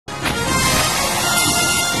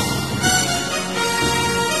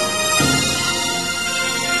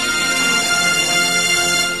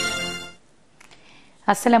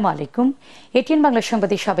আসসালামু আলাইকুম। এটিএন বাংলা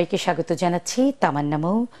সংবাদে সবাইকে স্বাগত জানাচ্ছি। তামান্না।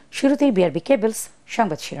 শুরুতেই বিআরবি কেবলস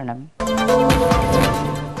সংবাদ শিরোনাম।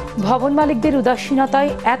 ভবন মালিকদের উদাসীনতায়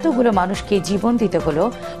এতগুলো মানুষকে জীবন দিতে হলো,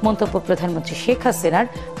 মন্তব্য প্রধানমন্ত্রী শেখ হাসিনার।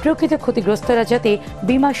 প্রকৃত ক্ষতিগ্রস্তরা যাতে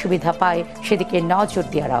বীমা সুবিধা পায় সেদিকে নজর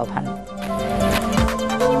দেওয়ার আহ্বান।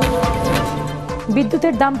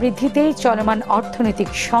 বিদ্যুতের দাম বৃদ্ধিতে চলমান অর্থনৈতিক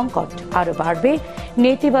সংকট আরও বাড়বে,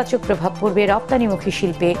 নেতিবাচক প্রভাব পড়বে রপ্তানিমুখী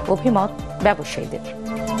শিল্পে, অভিমত ব্যবসায়ীদের।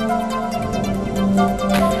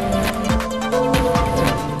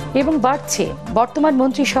 এবং বাড়ছে বর্তমান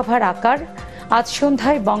মন্ত্রিসভার আকার, আজ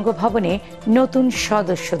সন্ধ্যায় বঙ্গভবনে নতুন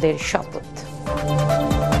সদস্যদের শপথ।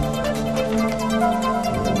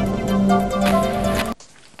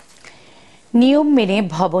 নিয়ম মেনে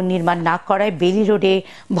ভবন নির্মাণ না করায় বেলি রোডে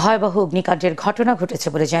ভয়াবহ অগ্নিকাণ্ডের ঘটনা ঘটেছে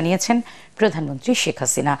বলে জানিয়েছেন প্রধানমন্ত্রী শেখ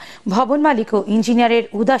হাসিনা। ভবন মালিক ও ইঞ্জিনিয়ারের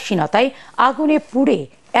উদাসীনতায় আগুনে পুড়ে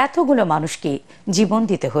এতগুলো মানুষকে জীবন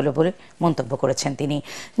দিতে হলো বলে মন্তব্য করেছেন তিনি।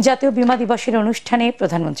 জাতীয় বীমা দিবসের অনুষ্ঠানে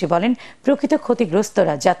প্রধানমন্ত্রী বলেন, প্রকৃত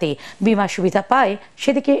ক্ষতিগ্রস্তরা যাতে বীমা সুবিধা পায়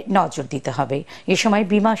সেদিকে নজর দিতে হবে। এ সময়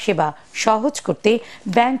বীমা সেবা সহজ করতে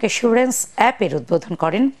ব্যাংক অ্যাসুরেন্স অ্যাপের উদ্বোধন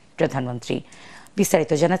করেন প্রধানমন্ত্রী।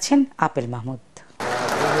 বিস্তারিত জানাচ্ছেন আপেল মাহমুদ।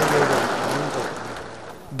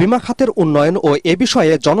 বীমা খাতের উন্নয়ন ও এ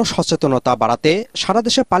বিষয়ে জনসচেতনতা বাড়াতে সারা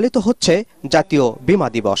দেশে পালিত হচ্ছে জাতীয় বীমা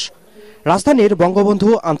দিবস। রাজধানীর বঙ্গবন্ধু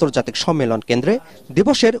আন্তর্জাতিক সম্মেলন কেন্দ্রে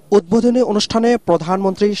দিবসের উদ্বোধনী অনুষ্ঠানে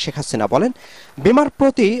প্রধানমন্ত্রী শেখ হাসিনা বলেন, বীমার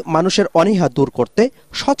প্রতি মানুষের অনীহা দূর করতে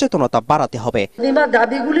সচেতনতা বাড়াতে হবে। বীমার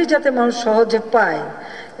দাবিগুলি যাতে মানুষ সহজে পায়,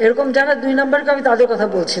 এরকম যারা 2 নম্বরকে আমি তাদের কথা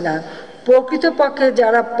বলছি না, প্রকৃতপক্ষে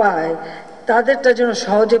যারা পায় তাদেরটা যেন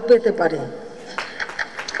সহজে পেতে পারে,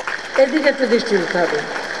 এদিকে একটু দৃষ্টি দিতে হবে।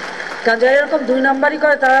 কারণ যারা এরকম 2 নম্বরই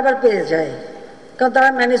করে তারা আবার পেয়ে যায়, কারণ তারা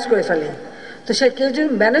ম্যানেজ করে ফেলে। তো সে কেউ যদি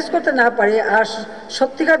ম্যানেজ করতে না পারে আর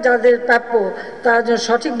সত্যিকার যাদের প্রাপ্য তারা যেন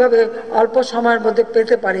সঠিকভাবে অল্প সময়ের মধ্যে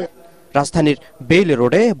পেতে পারে। রাজধানীর বেইলি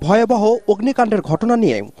রোডে ভয়াবহ অগ্নিকাণ্ডের ঘটনা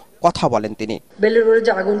নিয়ে কথা বলেন তিনি। বেইলি রোডে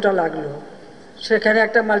যে আগুনটা লাগলো, সেখানে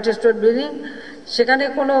একটা মাল্টি স্টোর বিল্ডিং, সেখানে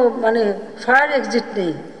কোনো ফায়ার এক্সিট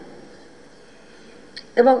নেই।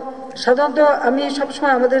 এবং সাধারণত আমি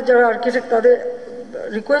সবসময় আমাদের যারা আর্কিটেক্ট তাদের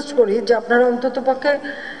রিকোয়েস্ট করি যে আপনারা অন্তত পক্ষে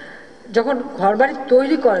যখন ঘরবাড়ি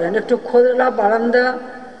তৈরি করেন একটু খোলা বারান্দা,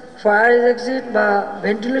 ফায়ার এক্সিট বা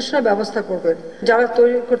ভেন্টিলেশনের ব্যবস্থা করবেন। যারা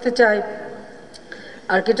তৈরি করতে চায়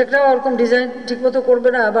আর্কিটেক্টরাও ওরকম ডিজাইন ঠিকমতো করবে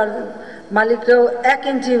না, আবার মালিকরাও 1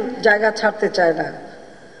 ইঞ্চি জায়গা ছাড়তে চায় না।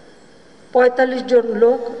 45 জন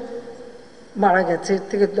লোক মারা গেছে, এর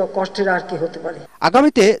থেকে কষ্টের আর কি হতে পারে।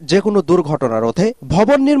 আগামীতে যে কোনো দুর্ঘটনা রোধে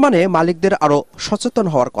ভবন নির্মাণে মালিকদের আরো সচেতন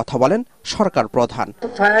হওয়ার কথা বলেন সরকার প্রধান।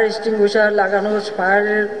 ফায়ার এক্সটিংগুইশার লাগানো,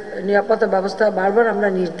 ফায়ারের নিরাপত্তা ব্যবস্থা বারবার আমরা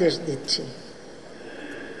নির্দেশ দিচ্ছি,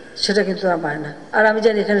 সেটা কিন্তু আমার না। আর আমি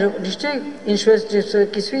জানি এখানে নিশ্চয়ই ইন্স্যুরেন্স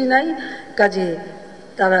কিছুই নাই, কাজে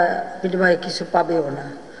তারা বিনিময়ে কিছু পাবেও না।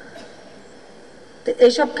 তো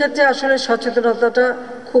এইসব ক্ষেত্রে আসলে সচেতনতাটা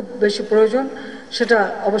খুব বেশি প্রয়োজন। সেটা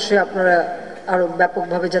অবশ্যই আপনারা আরো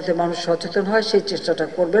ব্যাপকভাবে যাতে মানুষ সচেতন হয় সেই চেষ্টাটা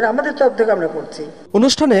করবেন, আমাদের তরফ থেকে আমরা করছি।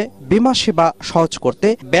 অনুষ্ঠানে বীমা সেবা সহজ করতে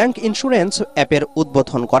ব্যাংক ইন্স্যুরেন্স অ্যাপের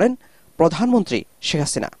উদ্বোধন করেন প্রধানমন্ত্রী শেখ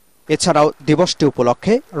হাসিনা। এছাড়াও দিবসটি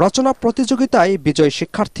উপলক্ষে রচনা প্রতিযোগিতায় বিজয়ী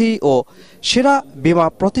শিক্ষার্থী ও সেরা বীমা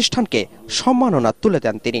প্রতিষ্ঠানকে সম্মাননা তুলে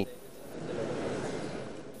দেন তিনি।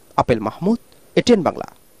 Apple Mahmud, ATN Bangla,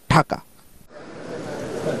 Dhaka.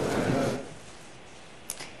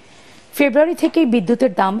 ফেব্রুয়ারি থেকেই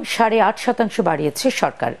বিদ্যুতের দাম 8.5% বাড়িয়েছে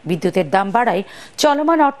সরকার। বিদ্যুতের দাম বাড়ায়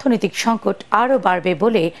চলমান অর্থনৈতিক সংকট আরও বাড়বে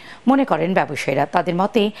বলে মনে করেন ব্যবসায়ীরা। তাদের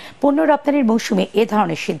মতে পণ্য রপ্তানির মৌসুমে এ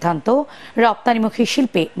ধরনের সিদ্ধান্ত রপ্তানিমুখী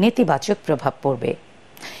শিল্পে নেতিবাচক প্রভাব পড়বে।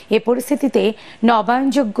 এ পরিস্থিতিতে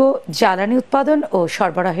নবায়নযোগ্য জ্বালানি উৎপাদন ও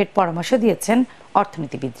সরবরাহের পরামর্শ দিয়েছেন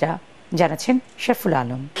অর্থনীতিবিদরা, জানাচ্ছেন শেরফুল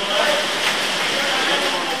আলম।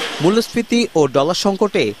 মূল্যস্ফীতি ও ডলার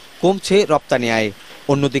সংকটে কমছে রপ্তানি আয়,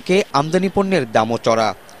 অন্যদিকে আমদানি পণ্যের দামও চড়া।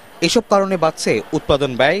 এসব কারণে বাড়ছে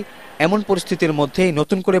উৎপাদন ব্যয়। এমন পরিস্থিতির মধ্যেই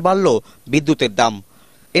নতুন করে বাড়ল বিদ্যুতের দাম।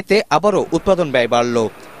 এতে আবারও উৎপাদন ব্যয় বাড়ল।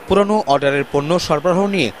 পুরনো অর্ডারের পণ্য সরবরাহ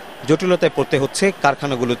নিয়ে জটিলতায় পড়তে হচ্ছে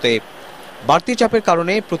কারখানাগুলোতে। বাড়তি চাপের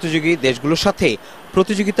কারণে প্রতিযোগী দেশগুলোর সাথে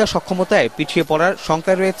প্রতিযোগিতা সক্ষমতায় পিছিয়ে পড়ার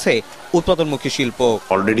শঙ্কায় রয়েছে উৎপাদনমুখী শিল্প।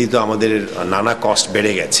 অলরেডি তো আমাদের নানা কস্ট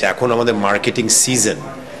বেড়ে গেছে, এখন আমাদের মার্কেটিং সিজন,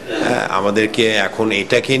 আমাদেরকে এখন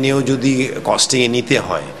এটাকে নিয়েও যদি কস্টিংয়ে নিতে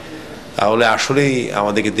হয় তাহলে আসলেই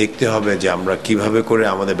আমাদেরকে দেখতে হবে যে আমরা কিভাবে করে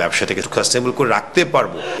আমাদের ব্যবসাটাকে সাস্টেনেবল করে রাখতে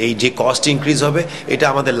পারবো। এই যে কস্ট ইনক্রিজ হবে এটা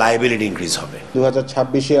আমাদের লায়াবিলিটি ইনক্রিজ হবে।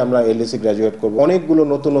 2026-এ আমরা এলএসি গ্রাজুয়েট করব, অনেকগুলো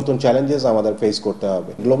নতুন নতুন চ্যালেঞ্জেস আমাদের ফেস করতে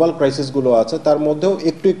হবে। গ্লোবাল ক্রাইসিস গুলো আছে, তার মধ্যেও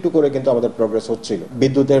একটু একটু করে কিন্তু আমাদের প্রগ্রেস হচ্ছিল।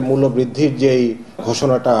 বিদ্যুতের মূল্য বৃদ্ধির যেই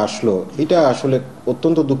ঘোষণাটা আসলো, এটা আসলে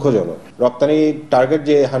অত্যন্ত দুঃখজনক। রপ্তানি টার্গেট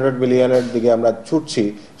যে 100 বিলিয়নের দিকে আমরা ছুটছি,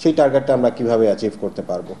 সেই টার্গেটটা আমরা কিভাবে অ্যাচিভ করতে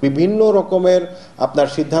পারবো। বিভিন্ন রকমের আপনার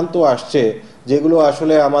সিদ্ধান্ত আসছে যেগুলো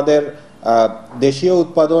আসলে আমাদের দেশীয়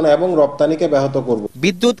উৎপাদন এবং রপ্তানিকে ব্যাহত করবে।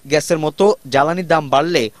 বিদ্যুৎ, গ্যাসের মতো জ্বালানির দাম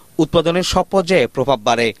বাড়লে উৎপাদনের সব পর্যায়ে প্রভাব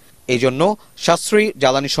বাড়ে। এই জন্য সাশ্রয়ী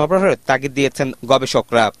জ্বালানি সরবরাহের তাগিদ দিয়েছেন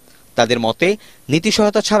গবেষকরা। তাদের মতে নীতি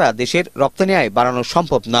সহায়তা ছাড়া দেশের রপ্তানি আয় বাড়ানো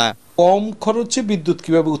সম্ভব না। কম খরচে বিদ্যুৎ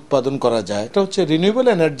কিভাবে উৎপাদন করা যায়, এটা হচ্ছে রিনিউয়েবল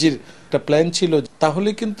এনার্জির একটা প্ল্যান ছিল। তাহলে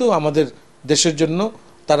কিন্তু আমাদের দেশের জন্য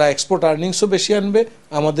তারা এক্সপোর্ট আর্নিংসও বেশি আনবে,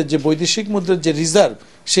 আমাদের যে বৈদেশিক মুদ্রার যে রিজার্ভ,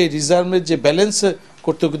 সেই রিজার্ভের যে ব্যালেন্স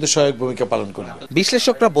করতেও কিন্তু সহায়ক ভূমিকা পালন করবে।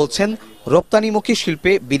 বিশ্লেষকরা বলছেন, রপ্তানিমুখী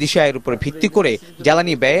শিল্পে বিদেশি আয়ের উপর ভিত্তি করে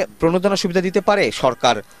জ্বালানি ব্যয়ে প্রণোদনা সুবিধা দিতে পারে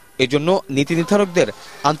সরকার। এজন্য নীতি নির্ধারকদের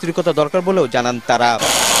আন্তরিকতা দরকার বলেও জানান তারা।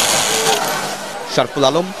 শরফুল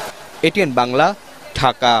আলম, এটিএন বাংলা,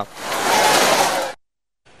 ঢাকা।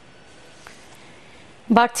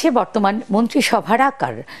 বাড়ছে বর্তমান মন্ত্রিসভার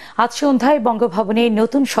আকার। আজ সন্ধ্যায় বঙ্গভবনে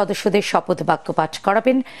নতুন সদস্যদের শপথ বাক্য পাঠ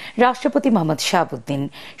করাবেন রাষ্ট্রপতি মোহাম্মদ শাহাবুদ্দিন।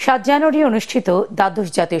 7 জানুয়ারি অনুষ্ঠিত দ্বাদশ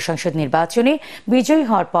জাতীয় সংসদ নির্বাচনে বিজয়ী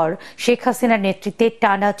হওয়ার পর শেখ হাসিনার নেতৃত্বে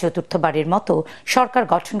টানা চতুর্থবারের মতো সরকার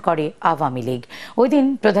গঠন করে আওয়ামী লীগ। ওই দিন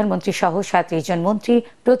প্রধানমন্ত্রী সহ 37 জন মন্ত্রী,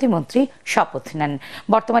 প্রতিমন্ত্রী শপথ নেন।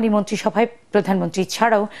 বর্তমানে মন্ত্রিসভায় প্রধানমন্ত্রী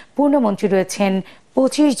ছাড়াও পূর্ণমন্ত্রী রয়েছেন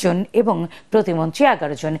 25 জন এবং প্রতিমন্ত্রী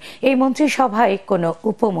 11 জন। এই মন্ত্রিসভায় কোনো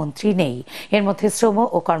উপমন্ত্রী নেই। এর মধ্যে শ্রম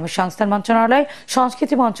ও কর্মসংস্থান মন্ত্রণালয়,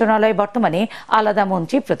 সংস্কৃতি মন্ত্রণালয় বর্তমানে আলাদা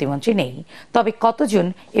মন্ত্রী, প্রতিমন্ত্রী নেই। তবে কতজন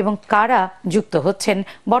এবং কারা যুক্ত হচ্ছেন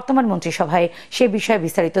বর্তমান মন্ত্রিসভায় সে বিষয়ে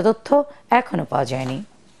বিস্তারিত তথ্য এখনো পাওয়া যায়নি।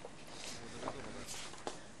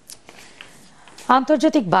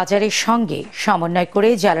 আন্তর্জাতিক বাজারের সঙ্গে সমন্বয় করে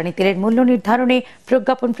জ্বালানি তেলের মূল্য নির্ধারণে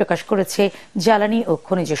প্রজ্ঞাপন প্রকাশ করেছে জ্বালানি ও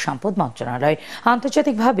খনিজ সম্পদ মন্ত্রণালয়।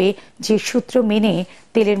 আন্তর্জাতিকভাবে যে সূত্র মেনে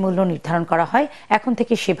তেলের মূল্য নির্ধারণ করা হয়, এখন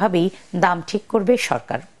থেকে সেভাবেই দাম ঠিক করবে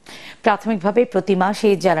সরকার। প্রাথমিকভাবে প্রতি মাসে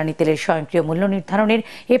জ্বালানি তেলের স্বয়ংক্রিয় মূল্য নির্ধারণের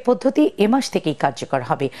এ পদ্ধতি এ মাস থেকেই কার্যকর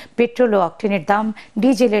হবে। পেট্রোল ও অকটেনের দাম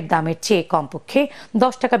ডিজেলের দামের চেয়ে কমপক্ষে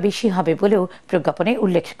 10 টাকা বেশি হবে বলেও প্রজ্ঞাপনে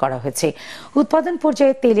উল্লেখ করা হয়েছে। উৎপাদন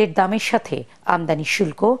পর্যায়ে তেলের দামের সাথে আমদানি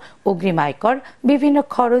শুল্ক, অগ্রিম আয়কর, বিভিন্ন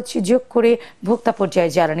খরচ যোগ করে ভোক্তা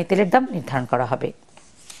পর্যায়ে জ্বালানি তেলের দাম নির্ধারণ করা হবে।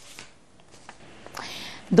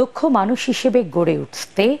 দক্ষ মানুষ হিসেবে গড়ে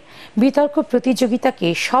উঠতে বিতর্ক প্রতিযোগিতাকে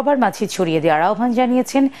সবার মাঝে ছড়িয়ে দেওয়ার আহ্বান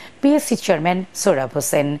জানিয়েছেন পিএসসি চেয়ারম্যান সোহরাব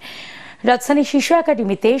হোসেন। রাজধানী শিশু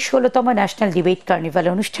একাডেমিতে 16তম ন্যাশনাল ডিবেট কার্নিভাল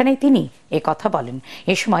অনুষ্ঠানে তিনি কথা বলেন।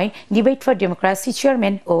 এ সময় debate for democracy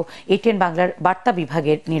chairman O ATN বাংলার বার্তা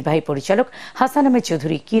বিভাগের নির্বাহী পরিচালক হাসান আহমেদ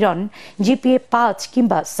চৌধুরী কিরণ জিপিএ 5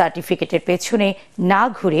 কিংবা সার্টিফিকেটের পেছনে না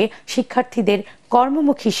ঘুরে শিক্ষার্থীদের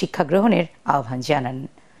কর্মমুখী শিক্ষা গ্রহণের আহ্বান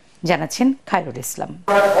জানাচ্ছেন খায়রুল ইসলাম।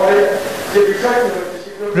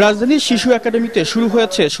 রাজধানীর শিশু একাডেমিতে শুরু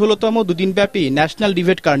হয়েছে 16তম দুদিনব্যাপী ন্যাশনাল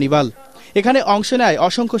ডিবেট কার্নিভাল। এখানে অংশ নেয়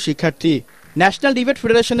অসংখ্য শিক্ষার্থী। ন্যাশনাল ডিবেট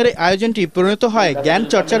ফেডারেশনের আয়োজনটি পরিণত হয় জ্ঞান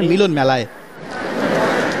চর্চার মিলন মেলায়।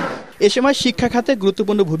 এ সময় শিক্ষা খাতে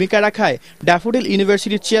গুরুত্বপূর্ণ ভূমিকা রাখায় ড্যাফোডিল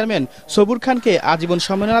ইউনিভার্সিটির চেয়ারম্যান সবুর খানকে আজীবন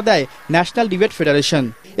সম্মাননা দেয় ন্যাশনাল ডিবেট ফেডারেশন।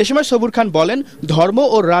 এ সময় সবুর খান বলেন, ধর্ম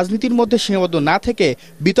ও রাজনীতির মধ্যে সীমাবদ্ধ না থেকে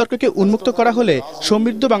বিতর্ককে উন্মুক্ত করা হলে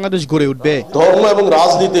সমৃদ্ধ বাংলাদেশ গড়ে উঠবে। ধর্ম এবং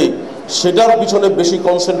রাজনীতি সেটার পিছনে বেশি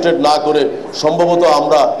কনসেন্ট্রেট না করে সম্ভবত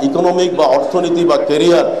আমরা ইকোনমিক বা অর্থনীতি বা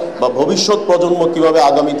ক্যারিয়ার বা ভবিষ্যৎ প্রজন্ম কিভাবে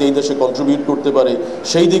আগামীতে এই দেশে কন্ট্রিবিউট করতে পারে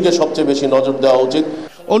সেই দিকে সবচেয়ে বেশি নজর দেওয়া উচিত।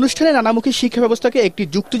 অনুষ্ঠানে নানামুখী শিক্ষা ব্যবস্থাকে একটি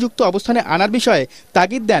যুক্তিযুক্ত অবস্থানে আনার বিষয়ে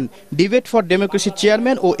তাগিদ দেন debate for democracy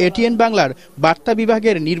chairman O ATN বাংলার বার্তা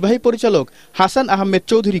বিভাগের নির্বাহী পরিচালক হাসান আহমেদ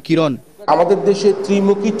চৌধুরী কিরণ। আমাদের দেশে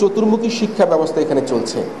ত্রিমুখী চতুর্মুখী শিক্ষা ব্যবস্থা এখানে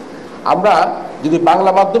চলছে। আমরা যদি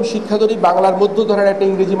বাংলা মাধ্যম শিক্ষা ধরি, বাংলার মধ্যে ধরেন একটা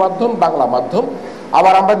ইংরেজি মাধ্যম, বাংলা মাধ্যম,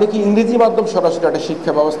 আবার আমরা দেখি ইংরেজি মাধ্যম সরাসরি একটা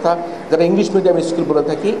শিক্ষা ব্যবস্থা, যারা ইংলিশ মিডিয়াম স্কুল বলে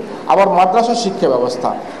থাকি। আবার মাদ্রাসা শিক্ষা ব্যবস্থা,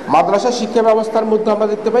 মাদ্রাসা শিক্ষা ব্যবস্থার মধ্যে আমরা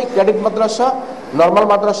দেখতে পাই ক্যাডেট মাদ্রাসা, নর্মাল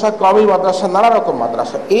মাদ্রাসা, কওমি মাদ্রাসা, নানা রকম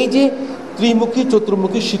মাদ্রাসা। এই যে ত্রিমুখী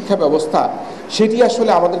চতুর্মুখী শিক্ষা ব্যবস্থা, সেটি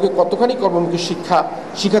আসলে আমাদেরকে কতখানি কর্মমুখী শিক্ষা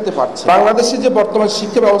শিখাতে পারছে। বাংলাদেশে যে বর্তমান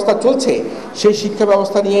শিক্ষা ব্যবস্থা চলছে, সেই শিক্ষা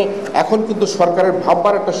ব্যবস্থা নিয়ে এখন কিন্তু সরকারের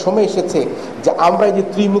ভাববার একটা সময় এসেছে যে আমরা এই যে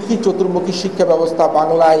ত্রিমুখী চতুর্মুখী শিক্ষা ব্যবস্থা,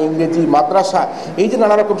 বাংলা, ইংরেজি, মাদ্রাসা, এই যে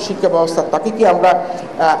নানা রকম শিক্ষা ব্যবস্থা, তাকে কি আমরা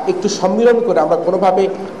একটু সম্মিলন করে আমরা কোনোভাবে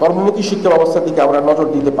কর্মমুখী শিক্ষা ব্যবস্থার দিকে আমরা নজর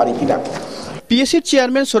দিতে পারি কিনা। পিএসসির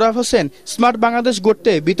চেয়ারম্যান সোহরাব হোসেন স্মার্ট বাংলাদেশ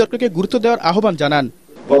গড়তে বিতর্ককে গুরুত্ব দেওয়ার আহ্বান জানান।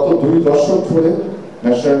 গত 2 দশক ধরে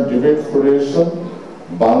ন্যাশনাল ডিবেট ফেডারেশন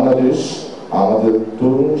বাংলাদেশ আমাদের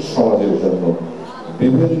তরুণ সমাজের জন্য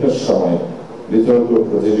বিভিন্ন সময়ে বিতর্ক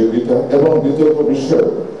প্রতিযোগিতা এবং বিতর্ক বিষয়ে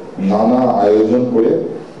নানা আয়োজন করে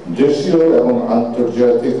দেশীয় এবং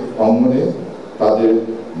আন্তর্জাতিক অঙ্গনে তাদের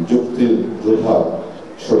যুক্তির প্রভাব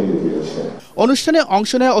ছড়িয়ে দিয়েছে। অনুষ্ঠানে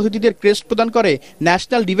অংশ নেওয়া অতিথিদের ক্রেস্ট প্রদান করে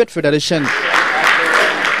national debate federation.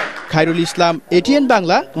 Khairul Islam, ATN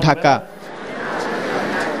Bangla, Dhaka.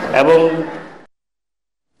 এবং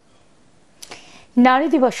নারী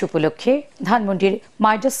দিবস উপলক্ষে ধানমন্ডির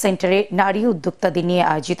মাইডাস সেন্টারে নারী উদ্যোক্তাদের নিয়ে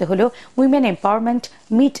আয়োজিত হল women empowerment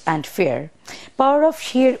meet and fair. Power of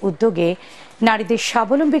শিয়ের উদ্যোগে নারীদের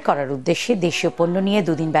স্বাবলম্বী করার উদ্দেশ্যে দেশীয় পণ্য নিয়ে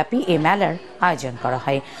দুদিনব্যাপী এ মেলার আয়োজন করা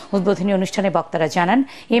হয়। উদ্বোধনী অনুষ্ঠানে বক্তারা জানান,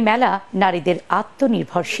 এ মেলা নারীদের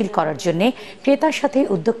আত্মনির্ভরশীল করার জন্য ক্রেতার সাথে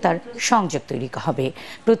উদ্যোক্তার সংযোগ তৈরি হবে।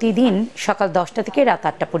 প্রতিদিন সকাল 10টা থেকে রাত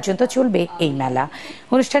 8টা পর্যন্ত চলবে এই মেলা।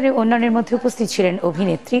 অনুষ্ঠানে অন্যান্যের মধ্যে উপস্থিত ছিলেন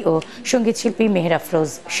অভিনেত্রী ও সঙ্গীত শিল্পী মেহের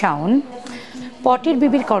আফরোজ শাওন, পটের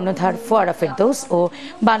বিবির কর্ণধার ফোয়ারা ফেরদৌস ও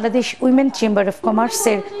বাংলাদেশ উইমেন চেম্বার অফ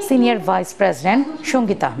কমার্সের সিনিয়র ভাইস প্রেসিডেন্ট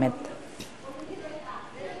সঙ্গীত আহমেদ।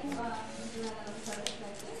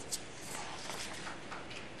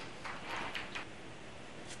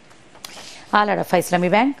 আল আরাফা ইসলামী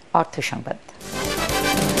ব্যাংক, অর্থ সংবাদ।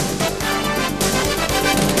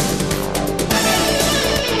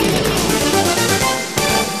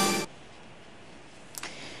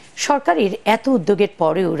 সরকারের এত উদ্যোগের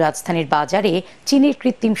পরেও রাজধানীর বাজারে চিনির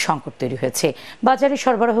কৃত্রিম সংকট তৈরি হয়েছে। বাজারে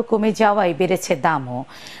সরবরাহ কমে যাওয়ায় বেড়েছে দামও।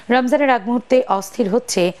 রমজানের আগ মুহূর্তে অস্থির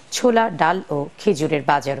হচ্ছে ছোলা, ডাল ও খেজুরের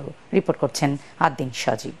বাজারও। রিপোর্ট করছেন আদ্দিন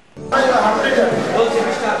সজীব।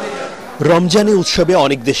 রমজানে উৎসবে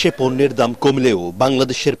অনেক দেশে পণ্যের দাম কমলেও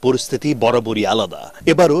বাংলাদেশের পরিস্থিতি বরাবরই আলাদা।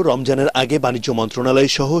 এবারও রমজানের আগে বাণিজ্য মন্ত্রণালয়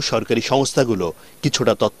সহ সরকারি সংস্থাগুলো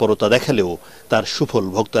কিছুটা তৎপরতা দেখালেও তার সুফল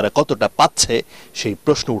ভোক্তারা কতটা পাচ্ছে সেই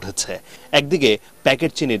প্রশ্ন উঠেছে। একদিকে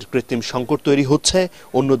প্যাকেট চিনির কৃত্রিম সংকট তৈরি হচ্ছে,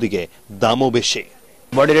 অন্যদিকে দামও বেশি।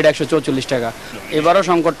 বডি রেট 144 টাকা। এবারও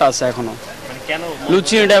সংকটটা আছে এখনো। লুজ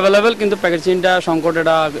চিনিটা অ্যাভেলেবেল, কিন্তু প্যাকেট চিনিটা সংকট,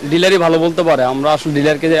 এটা ডিলারই ভালো বলতে পারে। আমরা আসলে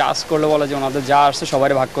ডিলারকে যে আস্ক করলে বলে যে ওনাদের যা আসছে সবাই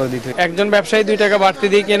ভাগ করে দিতে। একজন ব্যবসায়ী 2 টাকা বাড়তি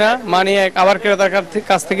দিয়ে কেনা মানে আবার ক্রেতার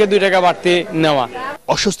কাছ থেকে 2 টাকা বাড়তি নেওয়া।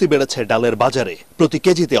 অস্বস্তি বেড়েছে ডালের বাজারে। প্রতি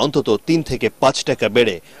কেজিতে অন্তত 3 থেকে 5 টাকা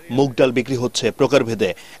বেড়ে মুগ ডাল বিক্রি হচ্ছে প্রকারভেদে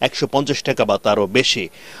 150 টাকা বা তারও বেশি।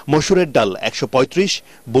 মসুরের ডাল 135,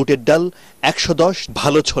 বুটের ডাল 110,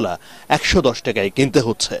 ভালো ছোলা 110 টাকায় কিনতে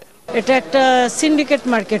হচ্ছে। এটা একটা সিন্ডিকেট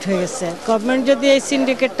মার্কেট হয়ে গেছে। গভর্নমেন্ট যদি এই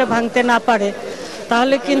সিন্ডিকেটটা ভাঙতে না পারে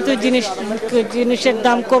তাহলে কিন্তু জিনিসের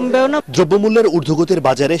দাম কমবেও না। দ্রব্যমূল্যের ঊর্ধ্বগতির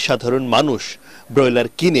বাজারে সাধারণ মানুষ ব্রয়লার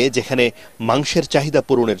কিনে যেখানে মাংসের চাহিদা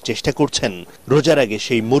পূরণের চেষ্টা করছেন, রোজার আগে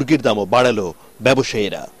সেই মুরগির দামও বাড়ালো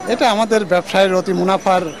ব্যবসায়ীরা। এটা আমাদের ব্যবসায়ের অতি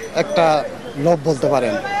মুনাফার একটা লোভ বলতে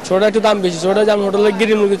পারেন। ছোট একটু দাম বেশি, ছোট যেমন হোটেলে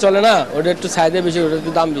গিরি মুরগি চলে না, ওটা একটু চাহিদা বেশি, ওটা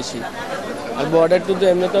একটু দাম বেশি। আর বড় একটু তো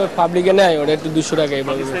এমনি তো পাবলিকে নেয়, ওটা একটু 200 টাকা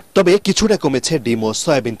এইভাবে। তবে কিছুটা কমেছে ডিম ও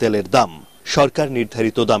সয়াবিন তেলের দাম। সরকার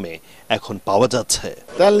নির্ধারিত দামে এখন পাওয়া যাচ্ছে।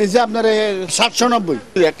 তেল নিচে আপনার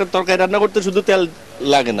 790। একটা তরকারি রান্না করতে শুধু তেল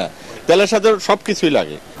লাগে না, তেলের সাথে সবকিছুই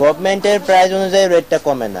লাগে। গভর্নমেন্টের প্রাইস অনুযায়ী রেটটা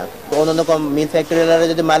কমে না। অন্যান্য মিল ফ্যাক্টরিরা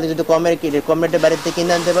যদি মালিক যদি কম রেটে বাড়িতে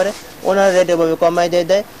কিনে আনতে পারে, ওনারা রেট এভাবে কমাই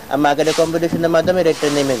দেয় আর মার্কেটে কম্পিটিশনের মাধ্যমে রেটটা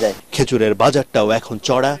নেমে যায়। খেজুরের বাজারটাও এখন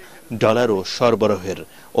চড়া ডলার ও সরবরাহের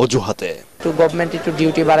অজুহাতে। একটু গভর্নমেন্ট একটু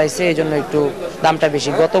ডিউটি বাড়াইছে, এই জন্য একটু দামটা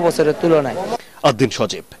বেশি গত বছরের তুলনায়। আদ্দিন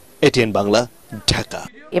সজীব, ATN বাংলা, ঢাকা।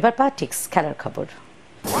 এবার পার্টিক্স খেলার খবর।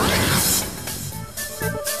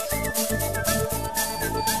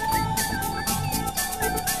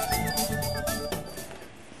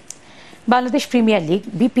 বাংলাদেশ প্রিমিয়ার লিগ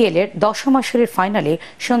BPL এর 10ম আসরের ফাইনালে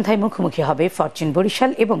সন্ধ্যায় মুখোমুখি হবে ফরচুন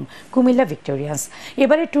বরিশাল এবং কুমিল্লা ভিক্টোরিয়ান্স।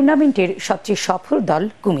 এবারের টুর্নামেন্টের সবচেয়ে সফল দল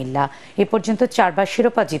কুমিল্লা। এ পর্যন্ত 4বার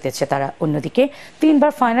শিরোপা জিতেছে তারা। অন্যদিকে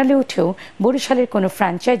 3বার ফাইনালে উঠেও বরিশালের কোনো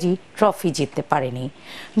ফ্র্যাঞ্চাইজি ট্রফি জিততে পারেনি।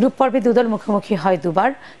 গ্রুপ পর্বে দুদল মুখোমুখি হয়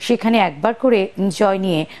দুবার, সেখানে একবার করে জয়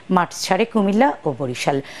নিয়ে মাঠ ছাড়ে কুমিল্লা ও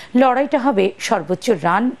বরিশাল। লড়াইটা হবে সর্বোচ্চ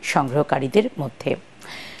রান সংগ্রহকারীদের মধ্যে।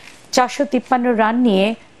 453 রান নিয়ে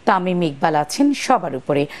তামিম ইকবাল আছেন সবার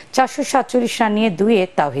উপরে। 447 রান নিয়ে 2-এ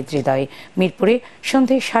তাওহিদ হৃদয়। মিরপুরে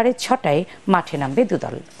সন্ধে 6:30টায় মাঠে নামবে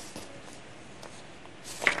দুদল।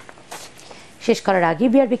 শেষ করার আগে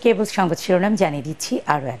বিআরবি কেবল সংবাদ শিরোনাম জানিয়ে দিচ্ছি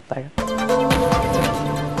আরও একবার।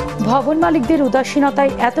 ভবন মালিকদের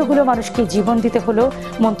উদাসীনতায় এতগুলো মানুষকে জীবন দিতে হলো,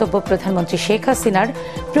 মন্তব্য প্রধানমন্ত্রী শেখ হাসিনার।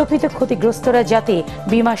 প্রকৃত ক্ষতিগ্রস্তরা যাতে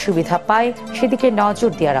বীমা সুবিধা পায় সেদিকে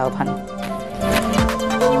নজর দেওয়ার আহ্বান।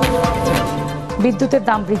 বিদ্যুতের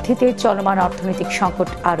দাম বৃদ্ধিতে চলমান অর্থনৈতিক সংকট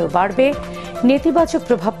আরও বাড়বে, নেতিবাচক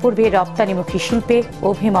প্রভাব পড়বে রপ্তানিমুখী শিল্পে,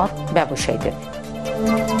 অভিমত ব্যবসায়ীদের।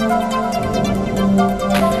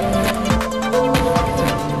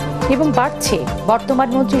 এবং বাড়ছে বর্তমান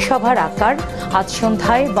মন্ত্রিসভার আকার, আজ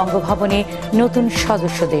সন্ধ্যায় বঙ্গভবনে নতুন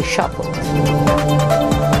সদস্যদের শপথ।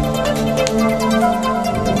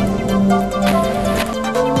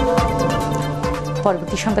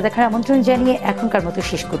 পরবর্তী সংবাদ দেখার আমন্ত্রণ জানিয়ে এখনকার মতো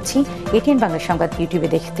শেষ করছি। এটিএন বাংলা সংবাদ ইউটিউবে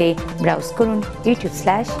দেখতে ব্রাউজ করুন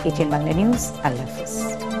youtube/ATN Bangla News। আল্লাহ হাফেজ।